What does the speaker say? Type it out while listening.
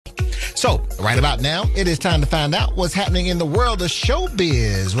So, right about now, it is time to find out what's happening in the world of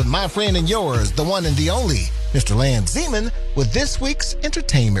showbiz with my friend and yours, the one and the only, Mr. Lance Zeman, with this week's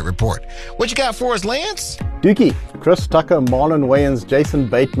entertainment report. What you got for us, Lance? Dookie, Chris Tucker, Marlon Wayans, Jason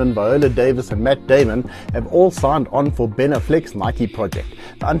Bateman, Viola Davis and Matt Damon have all signed on for Ben Affleck's Nike project.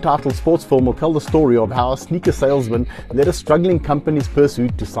 The untitled sports film will tell the story of how a sneaker salesman led a struggling company's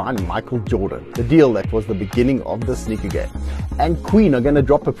pursuit to sign Michael Jordan, the deal that was the beginning of the sneaker game. And Queen are going to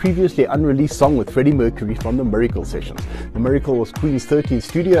drop a previously unreleased song with Freddie Mercury from the Miracle Sessions. The Miracle was Queen's 13th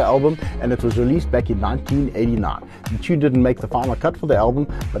studio album and it was released back in 1989. The tune didn't make the final cut for the album,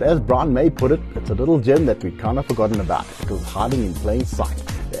 but as Brian May put it, it's a little gem that we'd kind of forgotten about. It was hiding in plain sight.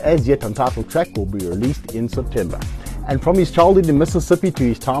 The as yet untitled track will be released in September. And from his childhood in Mississippi to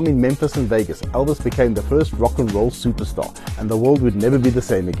his time in Memphis and Vegas, Elvis became the first rock and roll superstar, and the world would never be the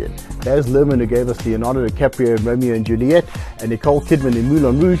same again. Baz Luhrmann, who gave us Leonardo DiCaprio in Romeo and Juliet, and Nicole Kidman in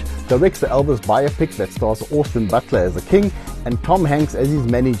Moulin Rouge, directs the Elvis biopic that stars Austin Butler as the king and Tom Hanks as his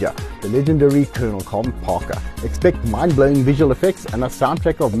manager, the legendary Colonel Con Parker. Expect mind-blowing visual effects and a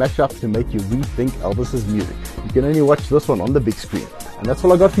soundtrack of mashups to make you rethink Elvis's music. You can only watch this one on the big screen. And that's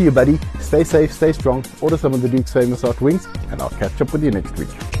all I got for you, buddy. Stay safe, stay strong, order some of the Duke's famous hot wings, and I'll catch up with you next week.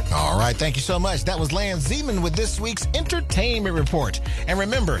 All right, thank you so much. That was Lance Zeman with this week's entertainment report. And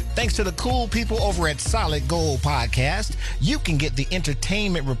remember, thanks to the cool people over at Solid Gold Podcast, you can get the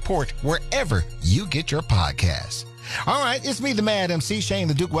entertainment report wherever you get your podcasts. All right, it's me, the Mad MC, Shane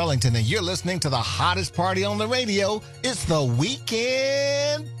the Duke Wellington, and you're listening to the hottest party on the radio. It's the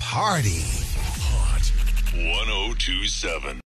Weekend Party. Hot 1027.